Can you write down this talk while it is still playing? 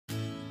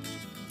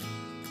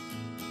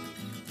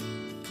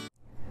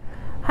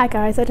Hi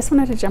guys, I just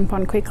wanted to jump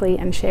on quickly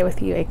and share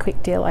with you a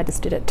quick deal I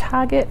just did at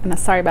Target. And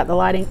sorry about the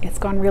lighting, it's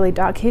gone really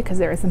dark here because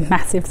there is a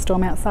massive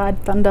storm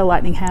outside, thunder,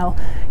 lightning, hail,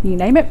 you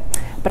name it.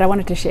 But I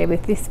wanted to share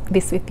with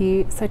this with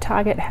you. So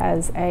Target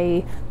has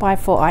a buy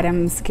 4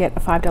 items, get a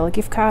 $5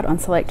 gift card on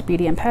select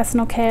beauty and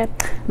personal care.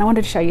 And I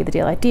wanted to show you the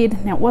deal I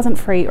did. Now it wasn't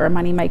free or a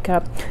money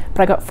maker,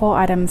 but I got 4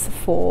 items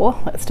for,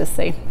 let's just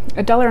see,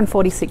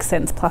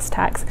 $1.46 plus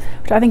tax,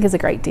 which I think is a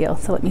great deal.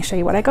 So let me show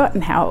you what I got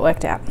and how it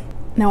worked out.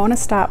 Now I want to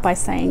start by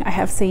saying I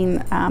have seen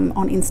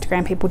on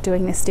Instagram people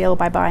doing this deal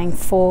by buying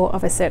 4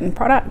 of a certain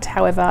product.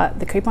 However,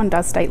 the coupon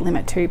does state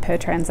limit 2 per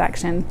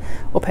transaction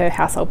or per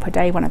household per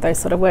day, one of those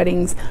sort of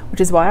wordings, which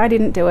is why I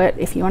didn't do it.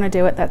 If you want to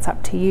do it, that's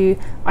up to you.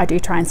 I do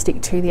try and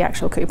stick to the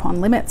actual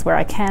coupon limits where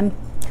I can.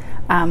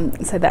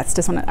 So that's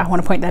just I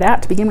want to point that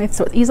out to begin with.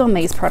 So it is on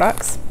these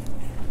products.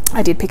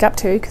 I did pick up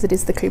 2 because it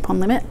is the coupon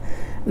limit,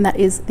 and that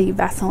is the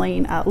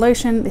Vaseline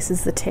lotion. This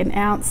is the 10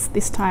 ounce.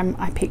 This time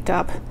I picked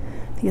up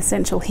the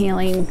Essential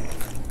Healing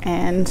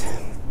and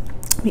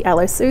the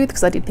Aloe Soothe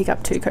because I did pick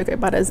up 2 cocoa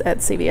butters at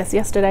CVS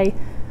yesterday.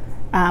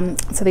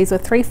 So these were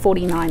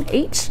 $3.49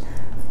 each.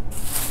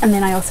 And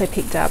then I also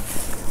picked up,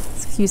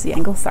 excuse the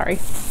angle, sorry,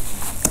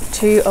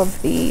 2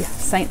 of the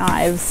St.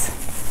 Ives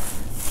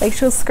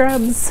facial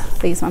scrubs.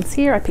 These ones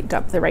here, I picked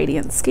up the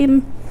Radiant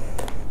Skin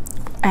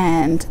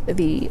and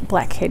the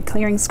Blackhead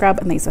Clearing Scrub,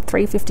 and these are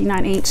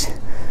 $3.59 each.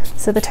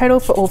 So the total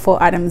for all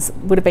 4 items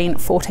would have been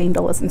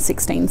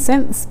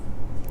 $14.16.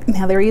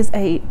 Now there is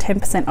a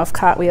 10% off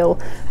cartwheel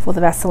for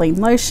the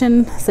Vaseline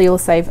lotion, so you'll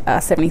save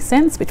 70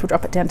 cents, which will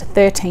drop it down to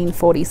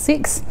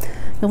 $13.46.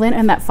 You'll then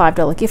earn that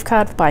 $5 gift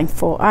card for buying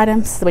 4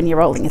 items, so when you're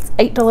rolling it's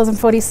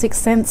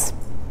 $8.46.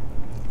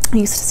 I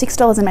used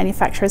 $6 in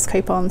manufacturer's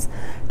coupons,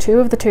 2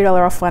 of the $2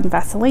 off one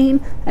Vaseline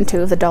and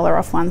 2 of the $1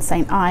 off one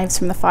St. Ives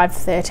from the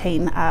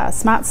 513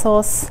 Smart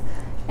Source,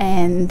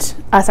 and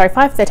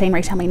 $5.13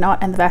 Retail Me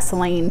Not, and the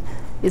Vaseline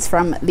is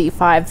from the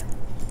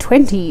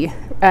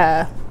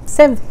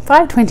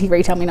 $5.20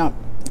 Retail Me Not,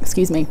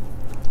 excuse me.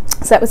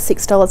 So that was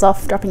 $6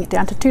 off, dropping it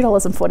down to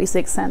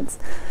 $2.46.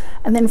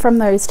 And then from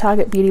those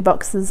Target beauty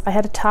boxes, I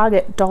had a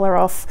Target $1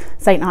 off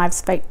St.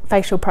 Ives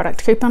facial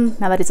product coupon.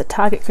 Now that is a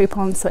Target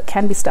coupon, so it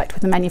can be stacked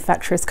with the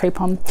manufacturer's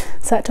coupon.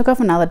 So that took off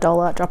another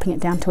 $1, dropping it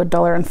down to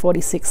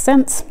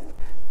 $1.46.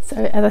 So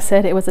as I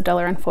said, it was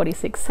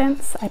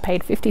 $1.46. I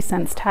paid 50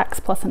 cents tax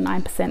plus a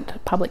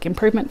 9% public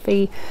improvement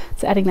fee.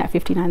 So adding that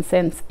 59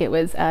 cents, it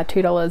was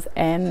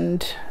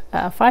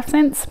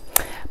 $2.05.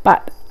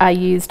 But I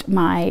used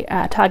my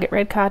Target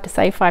Red Card to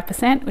save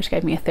 5%, which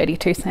gave me a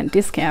 32-cent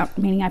discount,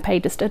 meaning I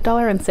paid just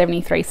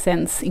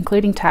 $1.73,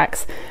 including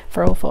tax,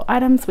 for all 4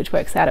 items, which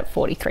works out at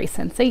 43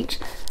 cents each.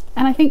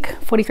 And I think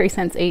 43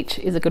 cents each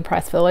is a good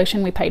price for the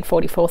lotion. We paid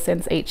 44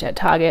 cents each at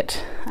Target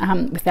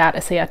without a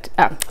CRT,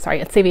 at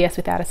CVS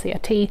without a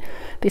CRT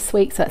this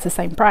week, so that's the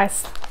same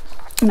price.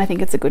 And I think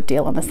it's a good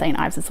deal on the St.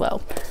 Ives as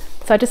well.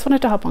 So I just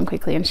wanted to hop on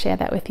quickly and share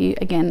that with you.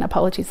 Again,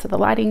 apologies for the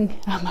lighting.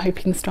 I'm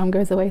hoping the storm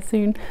goes away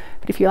soon.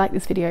 But if you like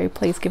this video,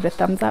 please give it a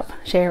thumbs up,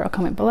 share or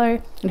comment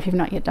below. And if you've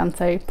not yet done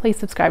so, please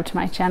subscribe to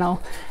my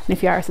channel. And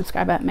if you are a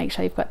subscriber, make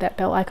sure you've got that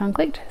bell icon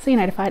clicked so you're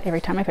notified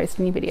every time I post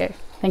a new video.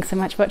 Thanks so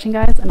much for watching,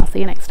 guys, and I'll see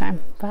you next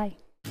time. Bye.